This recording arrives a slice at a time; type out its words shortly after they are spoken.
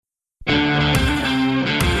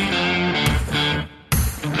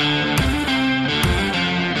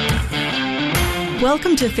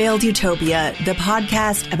Welcome to Failed Utopia, the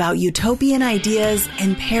podcast about utopian ideas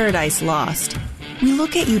and paradise lost. We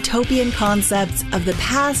look at utopian concepts of the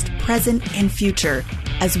past, present, and future,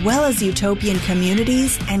 as well as utopian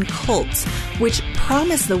communities and cults, which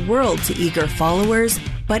promise the world to eager followers,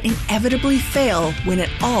 but inevitably fail when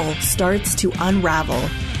it all starts to unravel.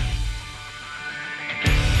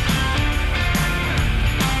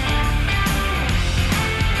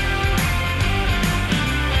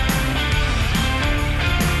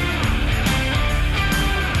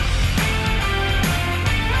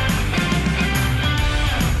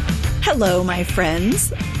 Hello, my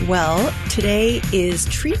friends. Well, today is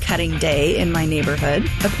tree cutting day in my neighborhood,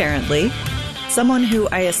 apparently. Someone who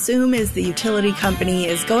I assume is the utility company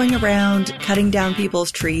is going around cutting down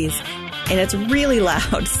people's trees, and it's really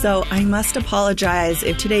loud, so I must apologize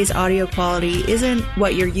if today's audio quality isn't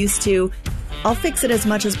what you're used to. I'll fix it as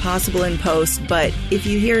much as possible in post, but if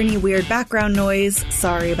you hear any weird background noise,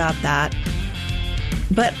 sorry about that.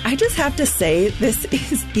 But I just have to say, this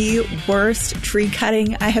is the worst tree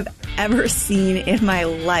cutting I have ever seen in my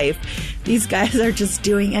life. These guys are just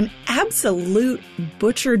doing an absolute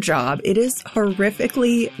butcher job. It is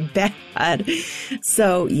horrifically bad.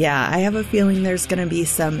 So yeah, I have a feeling there's going to be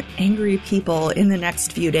some angry people in the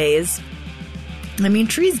next few days. I mean,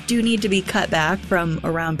 trees do need to be cut back from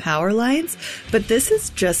around power lines, but this is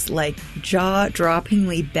just like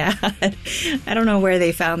jaw-droppingly bad. I don't know where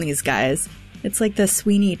they found these guys. It's like the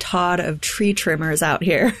Sweeney Todd of tree trimmers out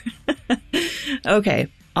here. Okay,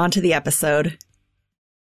 on to the episode.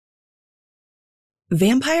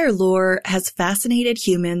 Vampire lore has fascinated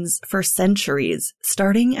humans for centuries,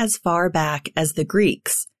 starting as far back as the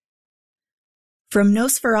Greeks. From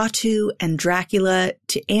Nosferatu and Dracula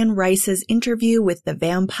to Anne Rice's interview with the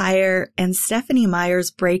vampire and Stephenie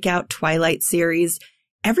Meyer's breakout Twilight series,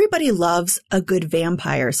 everybody loves a good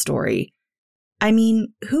vampire story. I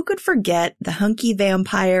mean, who could forget the hunky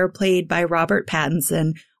vampire played by Robert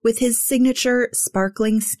Pattinson with his signature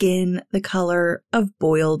sparkling skin the color of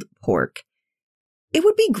boiled pork? It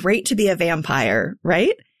would be great to be a vampire,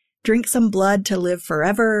 right? Drink some blood to live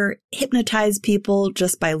forever, hypnotize people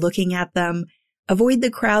just by looking at them, avoid the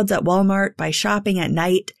crowds at Walmart by shopping at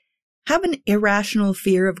night, have an irrational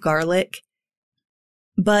fear of garlic.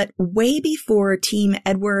 But way before Team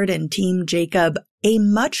Edward and Team Jacob, a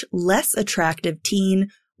much less attractive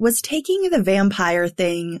teen was taking the vampire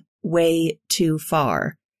thing way too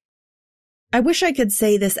far. I wish I could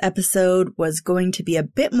say this episode was going to be a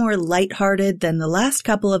bit more lighthearted than the last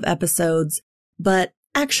couple of episodes, but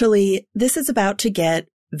actually, this is about to get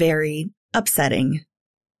very upsetting.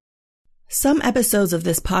 Some episodes of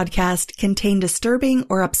this podcast contain disturbing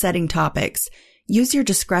or upsetting topics. Use your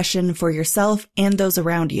discretion for yourself and those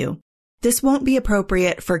around you. This won't be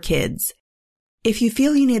appropriate for kids. If you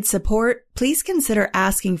feel you need support, please consider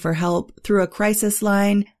asking for help through a crisis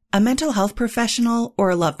line, a mental health professional, or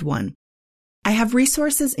a loved one. I have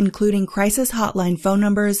resources including crisis hotline phone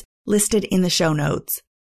numbers listed in the show notes.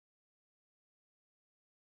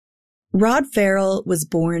 Rod Ferrell was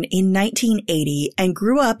born in 1980 and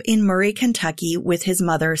grew up in Murray, Kentucky with his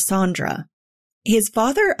mother, Sandra. His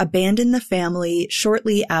father abandoned the family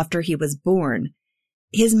shortly after he was born.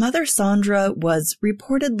 His mother, Sandra, was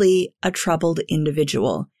reportedly a troubled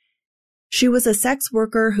individual. She was a sex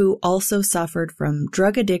worker who also suffered from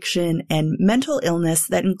drug addiction and mental illness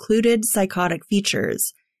that included psychotic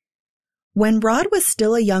features. When Rod was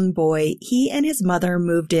still a young boy, he and his mother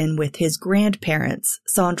moved in with his grandparents,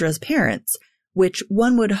 Sandra's parents, which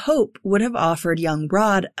one would hope would have offered young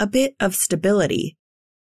Rod a bit of stability.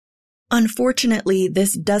 Unfortunately,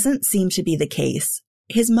 this doesn't seem to be the case.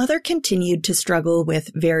 His mother continued to struggle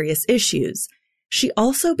with various issues. She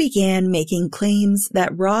also began making claims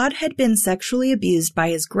that Rod had been sexually abused by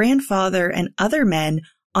his grandfather and other men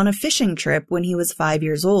on a fishing trip when he was 5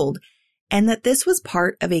 years old, and that this was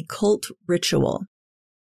part of a cult ritual.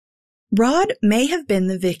 Rod may have been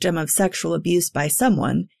the victim of sexual abuse by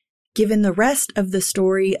someone. Given the rest of the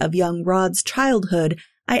story of young Rod's childhood,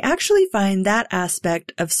 I actually find that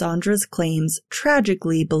aspect of Sandra's claims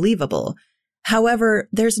tragically believable. However,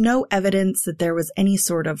 there's no evidence that there was any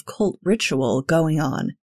sort of cult ritual going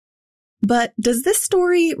on. But does this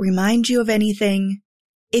story remind you of anything?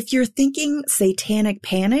 If you're thinking Satanic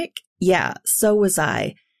Panic, yeah, so was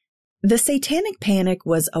I. The Satanic Panic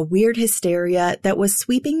was a weird hysteria that was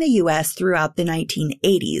sweeping the U.S. throughout the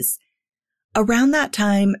 1980s. Around that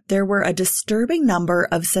time, there were a disturbing number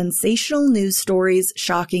of sensational news stories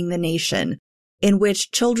shocking the nation, in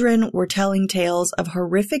which children were telling tales of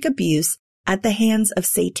horrific abuse at the hands of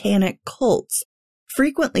satanic cults,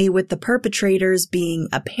 frequently with the perpetrators being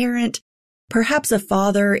a parent, perhaps a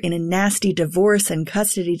father in a nasty divorce and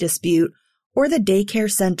custody dispute, or the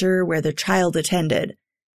daycare center where the child attended.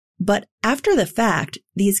 But after the fact,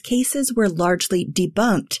 these cases were largely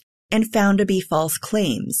debunked and found to be false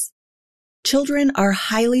claims. Children are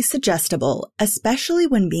highly suggestible, especially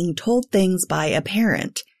when being told things by a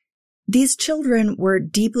parent. These children were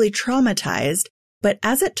deeply traumatized, but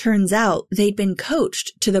as it turns out, they'd been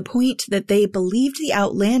coached to the point that they believed the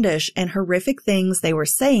outlandish and horrific things they were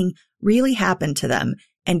saying really happened to them,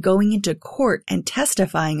 and going into court and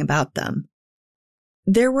testifying about them.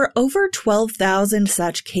 There were over 12,000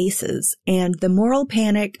 such cases, and the moral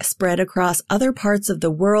panic spread across other parts of the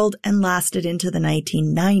world and lasted into the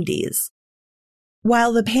 1990s.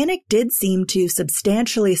 While the panic did seem to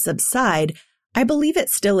substantially subside, I believe it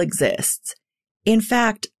still exists. In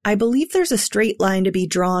fact, I believe there's a straight line to be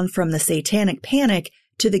drawn from the satanic panic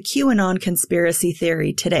to the QAnon conspiracy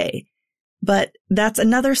theory today. But that's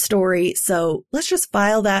another story, so let's just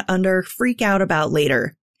file that under freak out about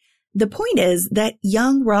later. The point is that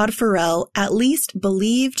young Rod Ferrell at least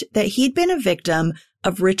believed that he'd been a victim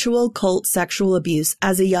of ritual cult sexual abuse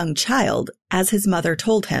as a young child, as his mother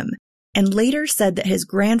told him, and later said that his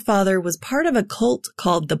grandfather was part of a cult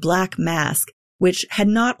called the Black Mask, which had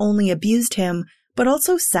not only abused him, but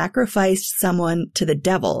also sacrificed someone to the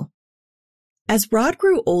devil. As Rod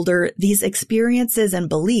grew older, these experiences and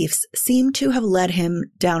beliefs seemed to have led him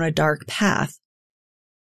down a dark path.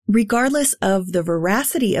 Regardless of the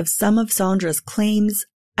veracity of some of Sandra's claims,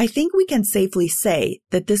 I think we can safely say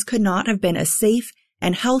that this could not have been a safe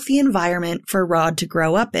and healthy environment for Rod to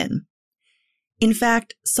grow up in. In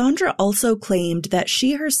fact, Sandra also claimed that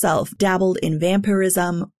she herself dabbled in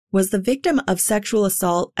vampirism, was the victim of sexual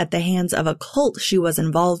assault at the hands of a cult she was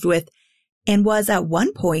involved with, and was at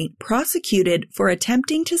one point prosecuted for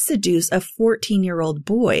attempting to seduce a 14-year-old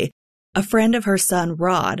boy, a friend of her son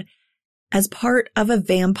Rod, as part of a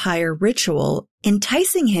vampire ritual,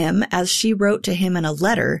 enticing him, as she wrote to him in a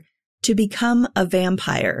letter, to become a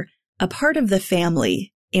vampire, a part of the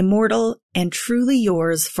family, immortal and truly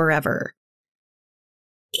yours forever.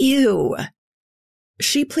 Ew.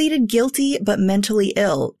 She pleaded guilty but mentally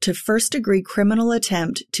ill to first-degree criminal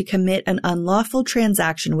attempt to commit an unlawful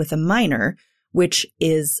transaction with a minor, which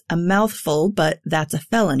is a mouthful, but that's a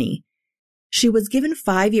felony. She was given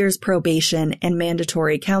 5 years probation and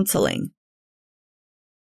mandatory counseling.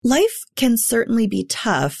 Life can certainly be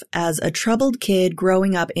tough as a troubled kid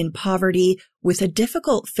growing up in poverty with a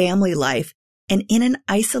difficult family life and in an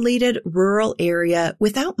isolated rural area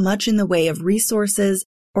without much in the way of resources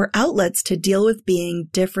or outlets to deal with being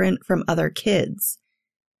different from other kids.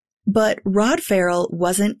 But Rod Ferrell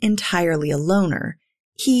wasn't entirely a loner.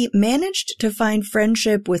 He managed to find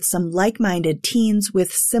friendship with some like-minded teens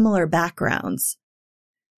with similar backgrounds.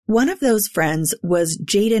 One of those friends was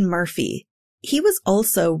Jaden Murphy. He was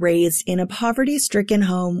also raised in a poverty-stricken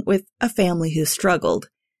home with a family who struggled.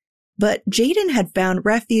 But Jaden had found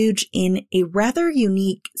refuge in a rather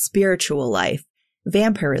unique spiritual life,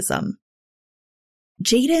 vampirism.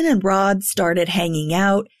 Jaden and Rod started hanging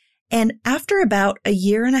out, and after about a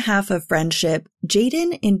year and a half of friendship,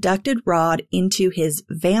 Jaden inducted Rod into his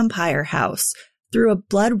vampire house through a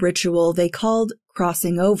blood ritual they called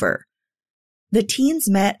crossing over. The teens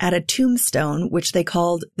met at a tombstone, which they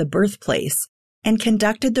called the birthplace, and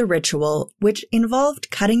conducted the ritual, which involved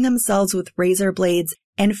cutting themselves with razor blades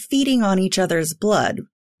and feeding on each other's blood,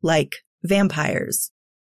 like vampires.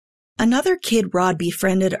 Another kid Rod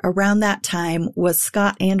befriended around that time was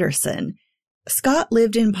Scott Anderson. Scott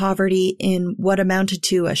lived in poverty in what amounted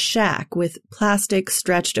to a shack with plastic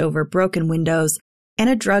stretched over broken windows and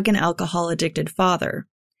a drug and alcohol-addicted father.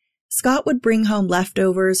 Scott would bring home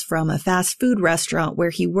leftovers from a fast food restaurant where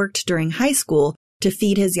he worked during high school to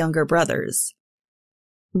feed his younger brothers.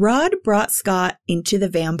 Rod brought Scott into the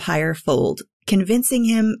vampire fold, convincing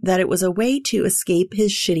him that it was a way to escape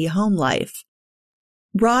his shitty home life.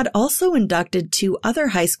 Rod also inducted 2 other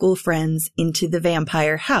high school friends into the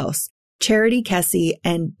vampire house, Charity Kessie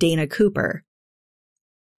and Dana Cooper.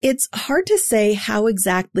 It's hard to say how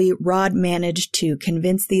exactly Rod managed to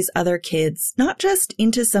convince these other kids not just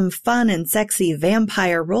into some fun and sexy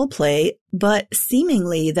vampire roleplay, but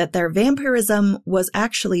seemingly that their vampirism was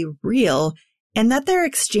actually real and that their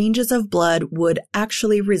exchanges of blood would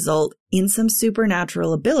actually result in some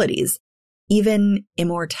supernatural abilities, even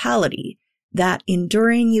immortality, that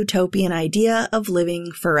enduring utopian idea of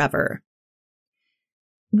living forever.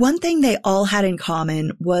 One thing they all had in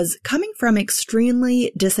common was coming from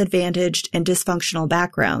extremely disadvantaged and dysfunctional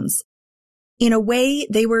backgrounds. In a way,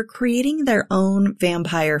 they were creating their own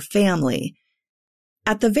vampire family.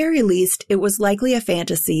 At the very least, it was likely a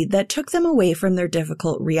fantasy that took them away from their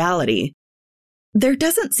difficult reality. There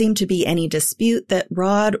doesn't seem to be any dispute that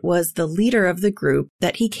Rod was the leader of the group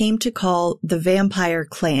that he came to call the Vampire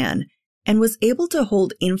Clan and was able to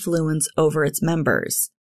hold influence over its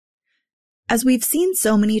members. As we've seen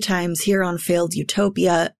so many times here on Failed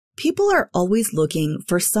Utopia, people are always looking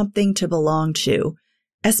for something to belong to,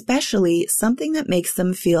 especially something that makes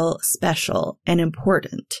them feel special and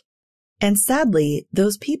important. And sadly,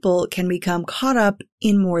 those people can become caught up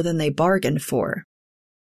in more than they bargained for.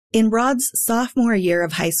 In Rod's sophomore year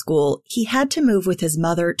of high school, he had to move with his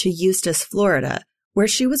mother to Eustis, Florida, where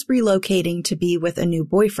she was relocating to be with a new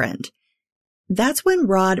boyfriend. That's when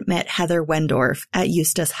Rod met Heather Wendorf at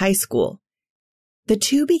Eustis High School. The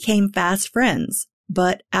two became fast friends,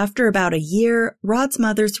 but after about a year, Rod's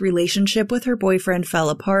mother's relationship with her boyfriend fell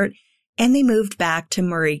apart, and they moved back to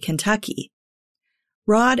Murray, Kentucky.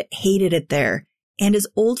 Rod hated it there, and his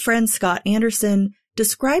old friend Scott Anderson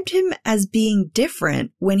described him as being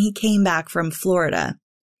different when he came back from Florida.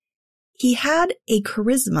 He had a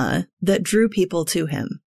charisma that drew people to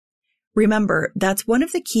him. Remember, that's one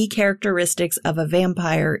of the key characteristics of a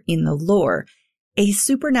vampire in the lore, a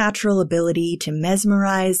supernatural ability to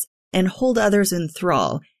mesmerize and hold others in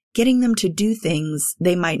thrall, getting them to do things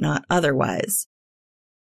they might not otherwise.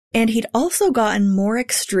 And he'd also gotten more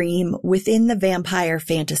extreme within the vampire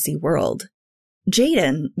fantasy world.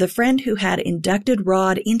 Jaden, the friend who had inducted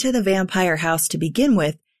Rod into the vampire house to begin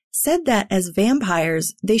with, said that as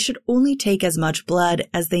vampires, they should only take as much blood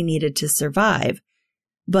as they needed to survive.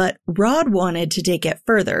 But Rod wanted to take it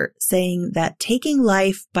further, saying that taking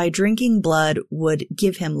life by drinking blood would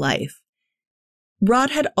give him life.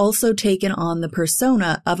 Rod had also taken on the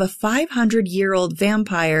persona of a 500-year-old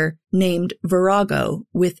vampire named Virago,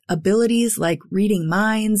 with abilities like reading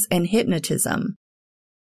minds and hypnotism.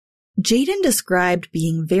 Jaden described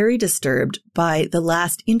being very disturbed by the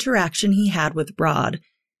last interaction he had with Rod.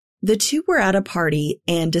 The two were at a party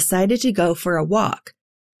and decided to go for a walk.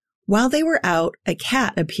 While they were out, a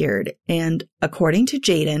cat appeared, and according to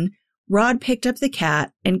Jaden, Rod picked up the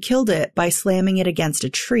cat and killed it by slamming it against a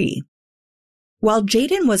tree. While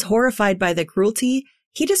Jaden was horrified by the cruelty,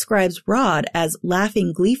 he describes Rod as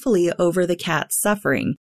laughing gleefully over the cat's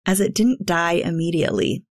suffering, as it didn't die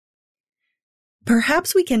immediately.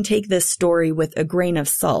 Perhaps we can take this story with a grain of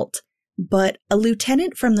salt, but a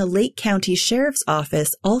lieutenant from the Lake County Sheriff's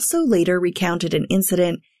Office also later recounted an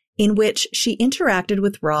incident in which she interacted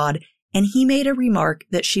with Rod, and he made a remark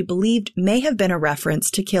that she believed may have been a reference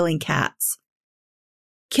to killing cats.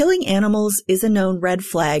 Killing animals is a known red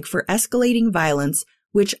flag for escalating violence,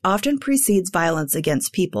 which often precedes violence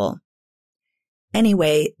against people.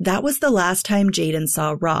 Anyway, that was the last time Jaden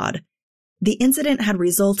saw Rod. The incident had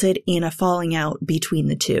resulted in a falling out between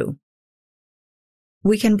the two.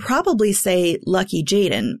 We can probably say lucky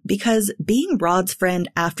Jaden, because being Rod's friend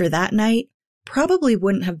after that night probably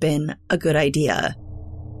wouldn't have been a good idea.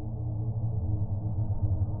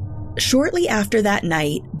 Shortly after that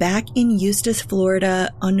night, back in Eustis, Florida,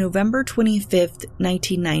 on November 25th,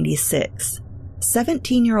 1996,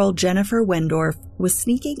 17-year-old Jennifer Wendorf was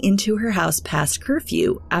sneaking into her house past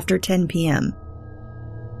curfew after 10 p.m.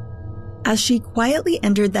 As she quietly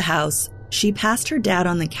entered the house, she passed her dad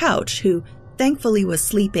on the couch, who thankfully was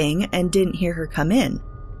sleeping and didn't hear her come in.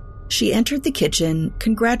 She entered the kitchen,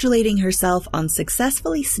 congratulating herself on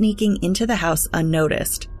successfully sneaking into the house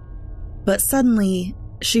unnoticed. But suddenly,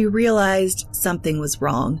 she realized something was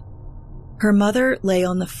wrong. Her mother lay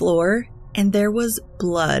on the floor, and there was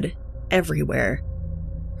blood everywhere.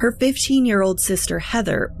 Her 15-year-old sister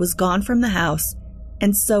Heather was gone from the house,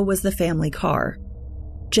 and so was the family car.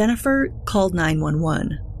 Jennifer called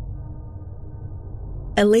 911.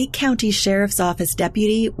 A Lake County Sheriff's Office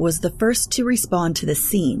deputy was the first to respond to the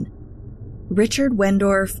scene. Richard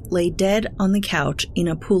Wendorf lay dead on the couch in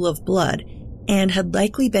a pool of blood and had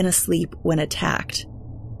likely been asleep when attacked.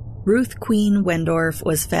 Ruth Queen Wendorf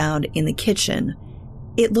was found in the kitchen.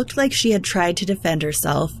 It looked like she had tried to defend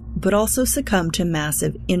herself, but also succumbed to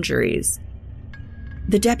massive injuries.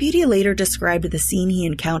 The deputy later described the scene he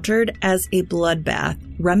encountered as a bloodbath,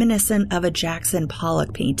 reminiscent of a Jackson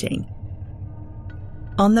Pollock painting.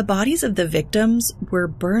 On the bodies of the victims were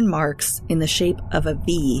burn marks in the shape of a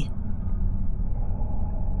V.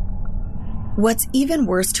 What's even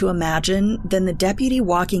worse to imagine than the deputy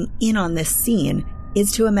walking in on this scene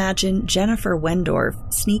is to imagine Jennifer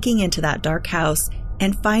Wendorf sneaking into that dark house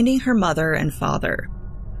and finding her mother and father.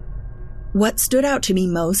 What stood out to me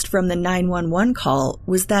most from the 911 call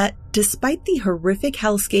was that despite the horrific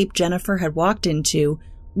hellscape Jennifer had walked into,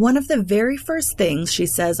 one of the very first things she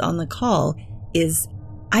says on the call is,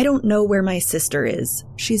 "I don't know where my sister is.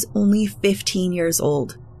 She's only 15 years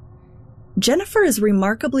old." Jennifer is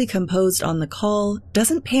remarkably composed on the call,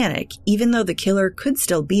 doesn't panic even though the killer could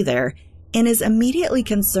still be there, and is immediately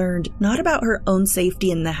concerned not about her own safety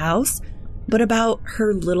in the house, but about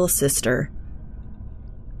her little sister.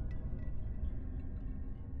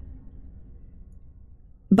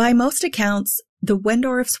 By most accounts, the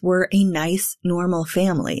Wendorfs were a nice, normal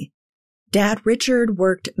family. Dad Richard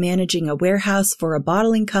worked managing a warehouse for a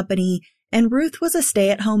bottling company, and Ruth was a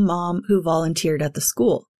stay-at-home mom who volunteered at the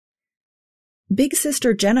school. Big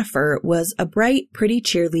sister Jennifer was a bright, pretty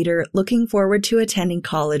cheerleader looking forward to attending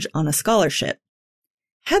college on a scholarship.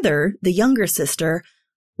 Heather, the younger sister,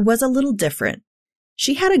 was a little different.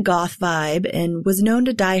 She had a goth vibe and was known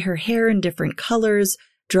to dye her hair in different colors,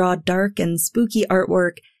 draw dark and spooky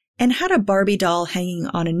artwork, and had a Barbie doll hanging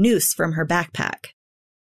on a noose from her backpack.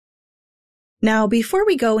 Now, before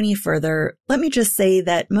we go any further, let me just say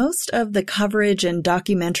that most of the coverage and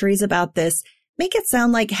documentaries about this make it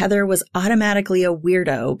sound like Heather was automatically a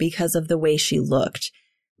weirdo because of the way she looked.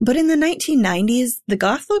 But in the 1990s, the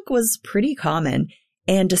goth look was pretty common,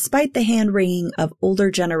 and despite the hand-wringing of older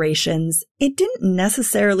generations, it didn't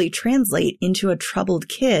necessarily translate into a troubled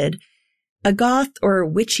kid. A goth or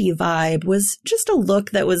witchy vibe was just a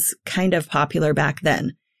look that was kind of popular back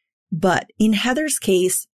then. But in Heather's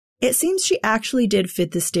case, it seems she actually did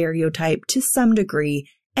fit the stereotype to some degree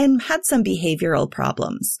and had some behavioral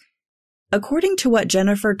problems. According to what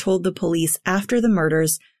Jennifer told the police after the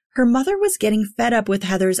murders, her mother was getting fed up with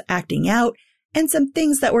Heather's acting out and some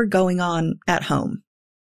things that were going on at home.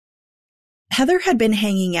 Heather had been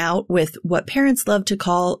hanging out with what parents love to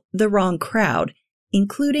call the wrong crowd,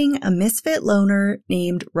 including a misfit loner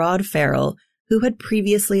named Rod Farrell, who had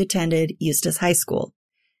previously attended Eustis High School.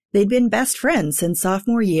 They'd been best friends since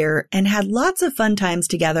sophomore year and had lots of fun times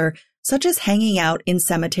together, such as hanging out in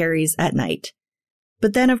cemeteries at night.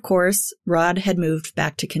 But then, of course, Rod had moved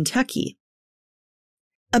back to Kentucky.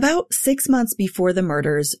 About 6 months before the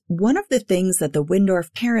murders, one of the things that the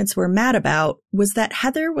Wendorf parents were mad about was that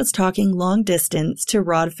Heather was talking long distance to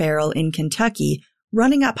Rod Farrell in Kentucky,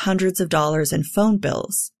 running up hundreds of dollars in phone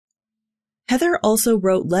bills. Heather also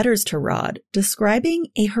wrote letters to Rod describing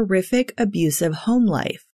a horrific, abusive home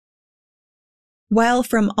life. While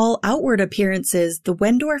from all outward appearances, the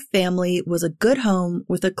Wendorf family was a good home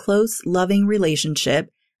with a close, loving relationship,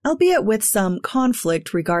 albeit with some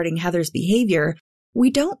conflict regarding Heather's behavior, we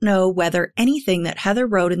don't know whether anything that Heather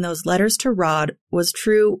wrote in those letters to Rod was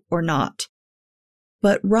true or not.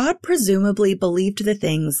 But Rod presumably believed the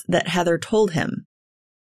things that Heather told him.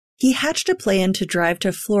 He hatched a plan to drive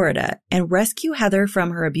to Florida and rescue Heather from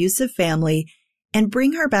her abusive family and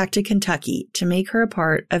bring her back to Kentucky to make her a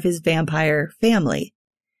part of his vampire family.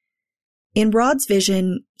 In Rod's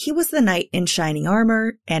vision, he was the knight in shining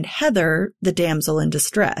armor and Heather the damsel in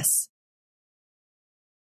distress.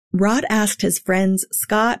 Rod asked his friends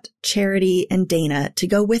Scott, Charity, and Dana to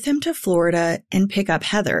go with him to Florida and pick up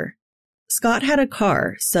Heather. Scott had a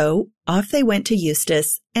car, so off they went to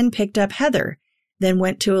Eustis and picked up Heather, then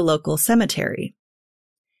went to a local cemetery.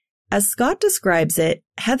 As Scott describes it,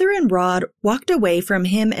 Heather and Rod walked away from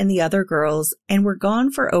him and the other girls and were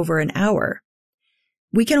gone for over an hour.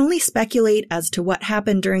 We can only speculate as to what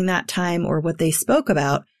happened during that time or what they spoke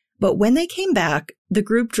about, but when they came back, the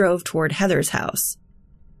group drove toward Heather's house.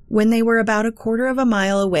 When they were about a quarter of a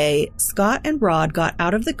mile away, Scott and Rod got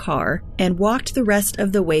out of the car and walked the rest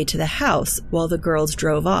of the way to the house while the girls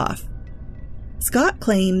drove off. Scott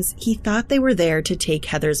claims he thought they were there to take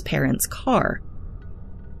Heather's parents' car.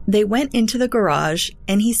 They went into the garage,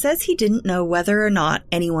 and he says he didn't know whether or not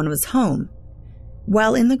anyone was home.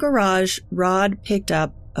 While in the garage, Rod picked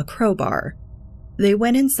up a crowbar. They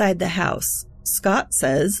went inside the house, Scott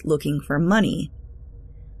says, looking for money.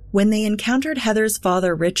 When they encountered Heather's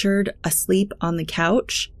father, Richard, asleep on the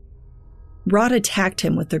couch, Rod attacked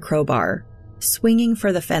him with the crowbar, swinging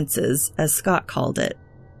for the fences, as Scott called it.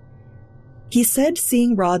 He said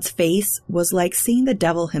seeing Rod's face was like seeing the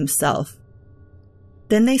devil himself.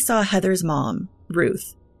 Then they saw Heather's mom,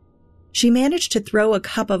 Ruth. She managed to throw a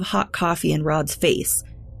cup of hot coffee in Rod's face,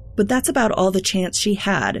 but that's about all the chance she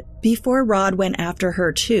had before Rod went after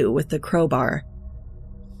her too with the crowbar.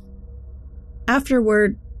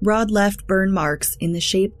 Afterward, Rod left burn marks in the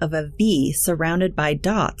shape of a V surrounded by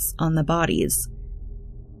dots on the bodies.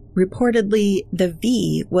 Reportedly, the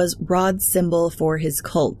V was Rod's symbol for his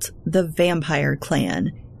cult, the Vampire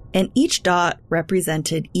Clan, and each dot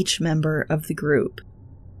represented each member of the group.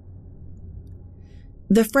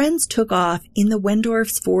 The friends took off in the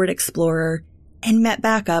Wendorf's Ford Explorer and met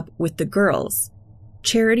back up with the girls.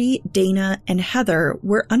 Charity, Dana, and Heather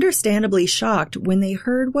were understandably shocked when they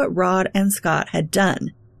heard what Rod and Scott had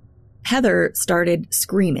done. Heather started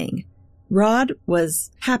screaming. Rod was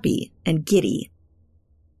happy and giddy.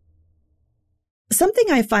 Something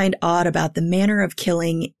I find odd about the manner of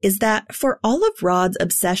killing is that for all of Rod's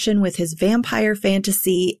obsession with his vampire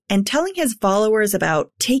fantasy and telling his followers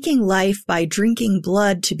about taking life by drinking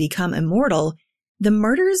blood to become immortal, the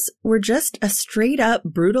murders were just a straight-up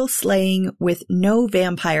brutal slaying with no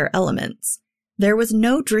vampire elements. There was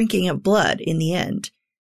no drinking of blood in the end.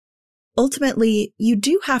 Ultimately, you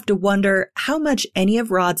do have to wonder how much any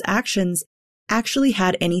of Rod's actions actually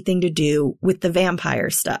had anything to do with the vampire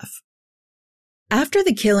stuff. After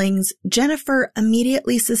the killings, Jennifer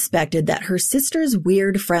immediately suspected that her sister's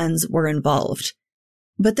weird friends were involved.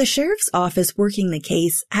 But the sheriff's office working the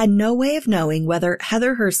case had no way of knowing whether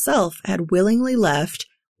Heather herself had willingly left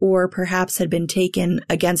or perhaps had been taken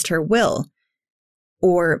against her will.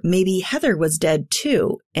 Or maybe Heather was dead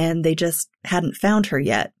too, and they just hadn't found her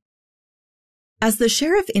yet. As the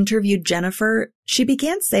sheriff interviewed Jennifer, she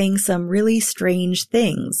began saying some really strange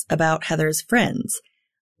things about Heather's friends,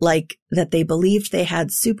 like that they believed they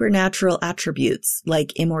had supernatural attributes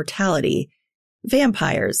like immortality.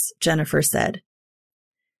 Vampires, Jennifer said.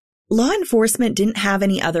 Law enforcement didn't have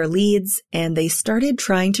any other leads, and they started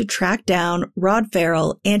trying to track down Rod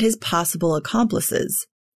Ferrell and his possible accomplices.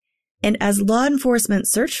 And as law enforcement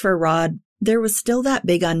searched for Rod, there was still that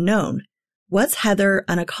big unknown. Was Heather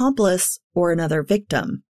an accomplice or another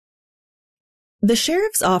victim? The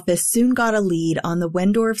sheriff's office soon got a lead on the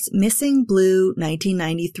Wendorf's missing blue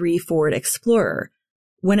 1993 Ford Explorer,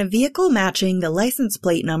 when a vehicle matching the license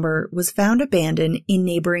plate number was found abandoned in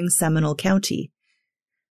neighboring Seminole County.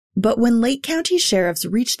 But when Lake County sheriffs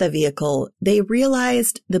reached the vehicle, they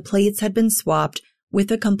realized the plates had been swapped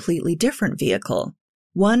with a completely different vehicle,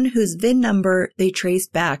 one whose VIN number they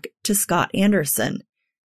traced back to Scott Anderson.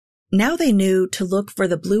 Now they knew to look for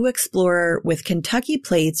the blue Explorer with Kentucky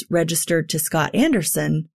plates registered to Scott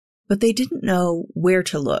Anderson, but they didn't know where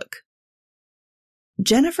to look.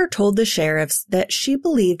 Jennifer told the sheriffs that she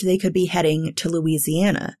believed they could be heading to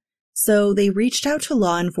Louisiana, so they reached out to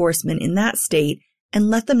law enforcement in that state and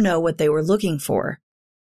let them know what they were looking for.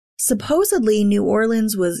 Supposedly, New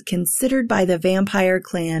Orleans was considered by the vampire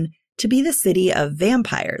clan to be the city of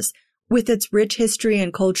vampires, with its rich history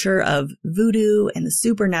and culture of voodoo and the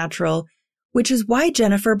supernatural, which is why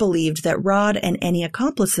Jennifer believed that Rod and any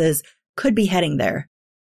accomplices could be heading there.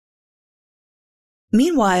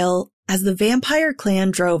 Meanwhile, as the vampire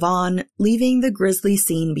clan drove on, leaving the grisly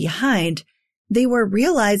scene behind, they were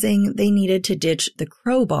realizing they needed to ditch the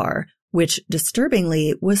crowbar, which,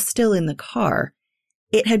 disturbingly, was still in the car.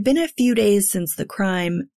 It had been a few days since the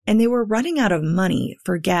crime, and they were running out of money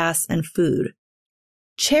for gas and food.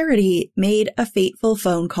 Charity made a fateful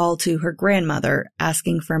phone call to her grandmother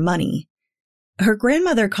asking for money. Her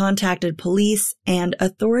grandmother contacted police, and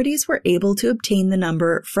authorities were able to obtain the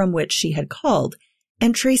number from which she had called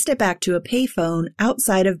and traced it back to a payphone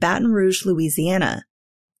outside of Baton Rouge, Louisiana.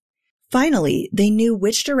 Finally, they knew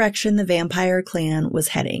which direction the vampire clan was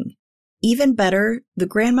heading. Even better, the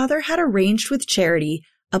grandmother had arranged with Charity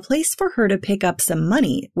a place for her to pick up some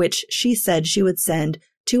money, which she said she would send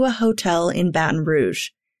to a hotel in Baton Rouge.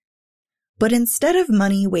 But instead of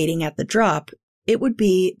money waiting at the drop, it would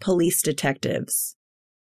be police detectives.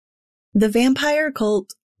 The vampire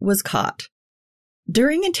cult was caught.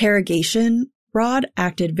 During interrogation, Rod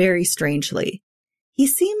acted very strangely. He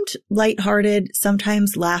seemed lighthearted,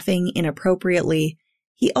 sometimes laughing inappropriately.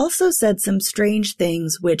 He also said some strange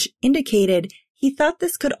things which indicated he thought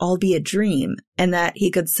this could all be a dream and that he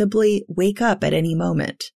could simply wake up at any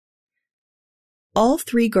moment. All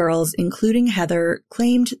three girls, including Heather,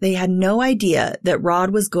 claimed they had no idea that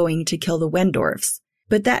Rod was going to kill the Wendorfs,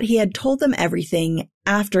 but that he had told them everything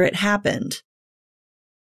after it happened.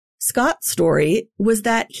 Scott's story was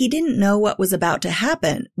that he didn't know what was about to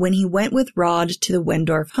happen when he went with Rod to the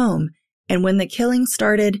Wendorf home, and when the killing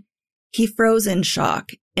started, he froze in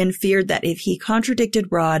shock and feared that if he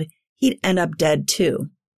contradicted Rod, he'd end up dead too.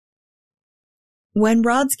 When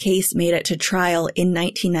Rod's case made it to trial in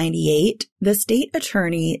 1998, the state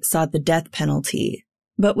attorney sought the death penalty,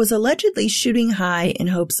 but was allegedly shooting high in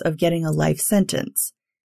hopes of getting a life sentence.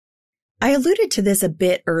 I alluded to this a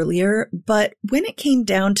bit earlier, but when it came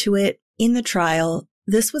down to it, in the trial,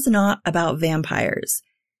 this was not about vampires.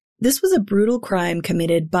 This was a brutal crime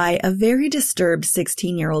committed by a very disturbed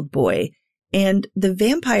 16-year-old boy, and the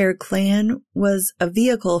vampire clan was a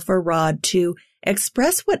vehicle for Rod to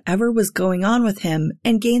express whatever was going on with him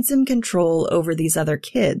and gain some control over these other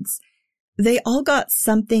kids. They all got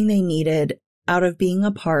something they needed out of being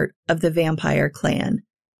a part of the vampire clan.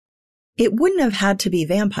 It wouldn't have had to be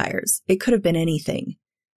vampires. It could have been anything.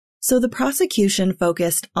 So the prosecution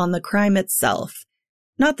focused on the crime itself,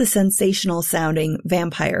 not the sensational-sounding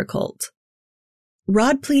vampire cult.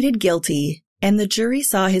 Rod pleaded guilty, and the jury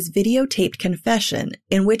saw his videotaped confession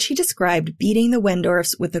in which he described beating the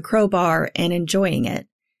Wendorfs with a crowbar and enjoying it.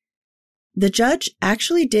 The judge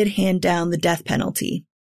actually did hand down the death penalty.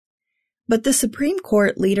 But the Supreme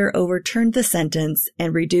Court later overturned the sentence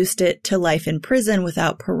and reduced it to life in prison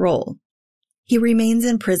without parole. He remains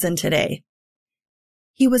in prison today.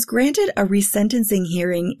 He was granted a resentencing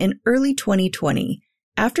hearing in early 2020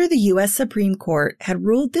 after the U.S. Supreme Court had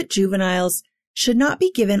ruled that juveniles should not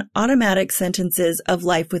be given automatic sentences of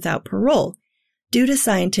life without parole due to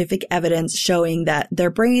scientific evidence showing that their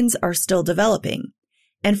brains are still developing,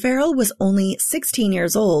 and Farrell was only 16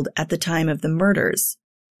 years old at the time of the murders.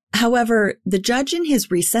 However, the judge in his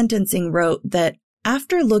resentencing wrote that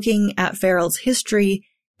after looking at Farrell's history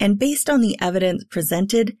and based on the evidence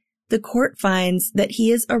presented, the court finds that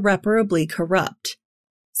he is irreparably corrupt,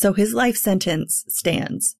 so his life sentence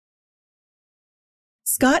stands.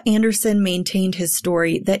 Scott Anderson maintained his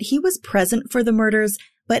story that he was present for the murders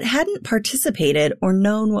but hadn't participated or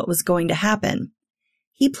known what was going to happen.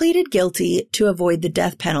 He pleaded guilty to avoid the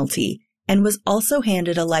death penalty and was also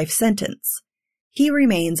handed a life sentence. He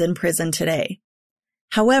remains in prison today.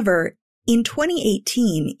 However, in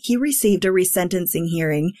 2018, he received a resentencing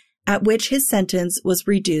hearing at which his sentence was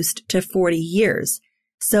reduced to 40 years,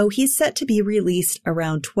 so he's set to be released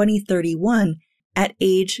around 2031 at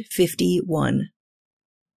age 51.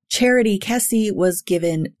 Charity Kessy was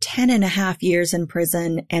given 10.5 years in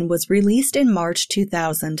prison and was released in March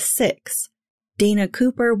 2006. Dana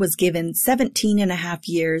Cooper was given 17.5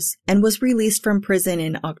 years and was released from prison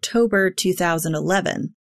in October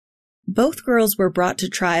 2011. Both girls were brought to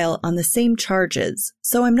trial on the same charges,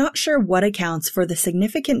 so I'm not sure what accounts for the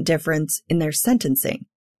significant difference in their sentencing.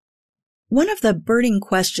 One of the burning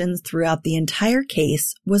questions throughout the entire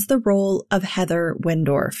case was the role of Heather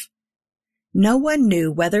Wendorf. No one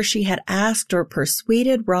knew whether she had asked or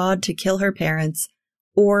persuaded Rod to kill her parents,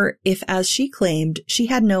 or if, as she claimed, she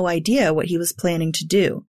had no idea what he was planning to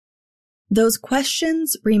do. Those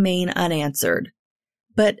questions remain unanswered.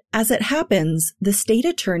 But as it happens, the state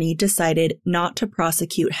attorney decided not to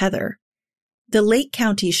prosecute Heather. The Lake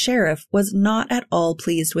County sheriff was not at all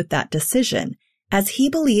pleased with that decision, as he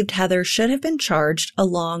believed Heather should have been charged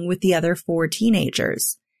along with the other 4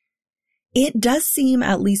 teenagers. It does seem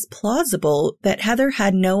at least plausible that Heather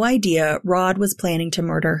had no idea Rod was planning to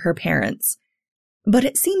murder her parents. But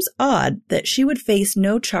it seems odd that she would face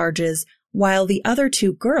no charges while the other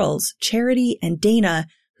 2 girls, Charity and Dana,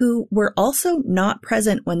 who were also not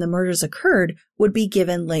present when the murders occurred, would be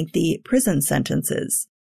given lengthy prison sentences.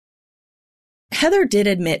 Heather did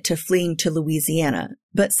admit to fleeing to Louisiana,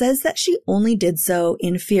 but says that she only did so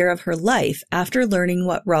in fear of her life after learning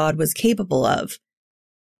what Rod was capable of.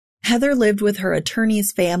 Heather lived with her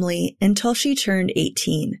attorney's family until she turned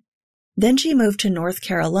 18. Then she moved to North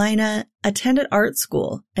Carolina, attended art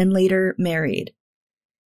school, and later married.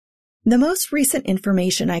 The most recent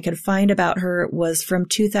information I could find about her was from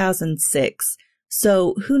 2006,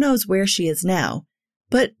 so who knows where she is now.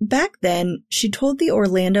 But back then, she told the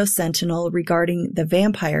Orlando Sentinel regarding the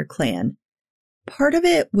Vampire Clan. Part of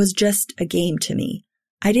it was just a game to me.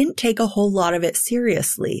 I didn't take a whole lot of it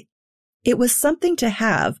seriously. It was something to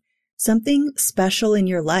have, something special in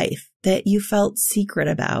your life that you felt secret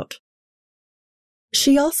about.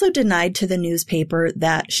 She also denied to the newspaper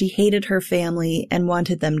that she hated her family and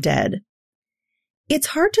wanted them dead. It's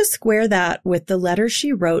hard to square that with the letter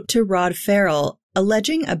she wrote to Rod Farrell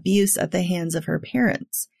alleging abuse at the hands of her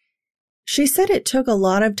parents. She said it took a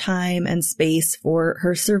lot of time and space for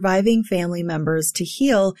her surviving family members to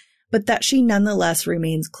heal, but that she nonetheless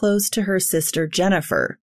remains close to her sister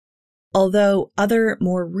Jennifer. Although other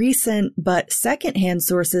more recent but secondhand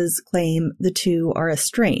sources claim the two are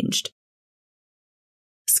estranged.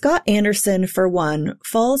 Scott Anderson, for one,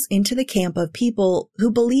 falls into the camp of people who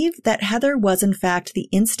believe that Heather was in fact the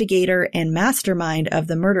instigator and mastermind of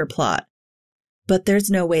the murder plot. But there's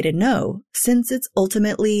no way to know, since it's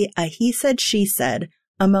ultimately a he said, she said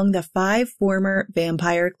among the 5 former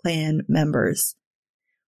Vampire Clan members.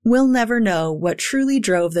 We'll never know what truly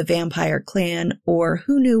drove the Vampire Clan or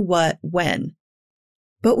who knew what when.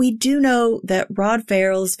 But we do know that Rod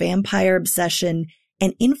Farrell's vampire obsession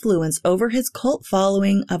and influence over his cult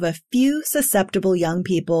following of a few susceptible young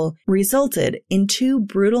people resulted in 2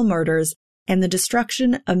 brutal murders and the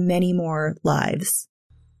destruction of many more lives.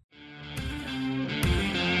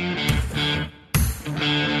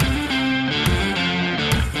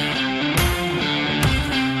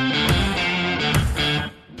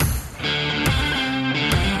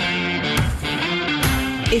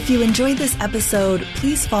 If you enjoyed this episode,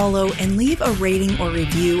 please follow and leave a rating or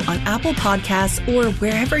review on Apple Podcasts or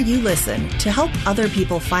wherever you listen to help other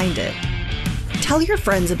people find it. Tell your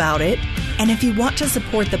friends about it, and if you want to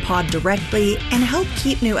support the pod directly and help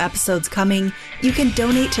keep new episodes coming, you can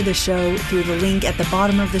donate to the show through the link at the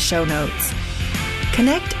bottom of the show notes.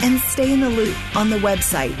 Connect and stay in the loop on the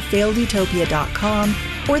website failedutopia.com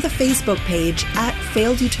or the Facebook page at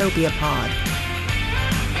Failed Utopia Pod.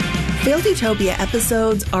 Failed Utopia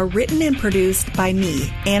episodes are written and produced by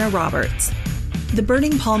me, Anna Roberts. The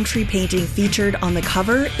burning palm tree painting featured on the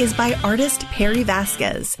cover is by artist Perry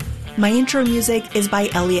Vasquez. My intro music is by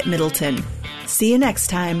Elliot Middleton. See you next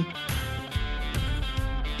time.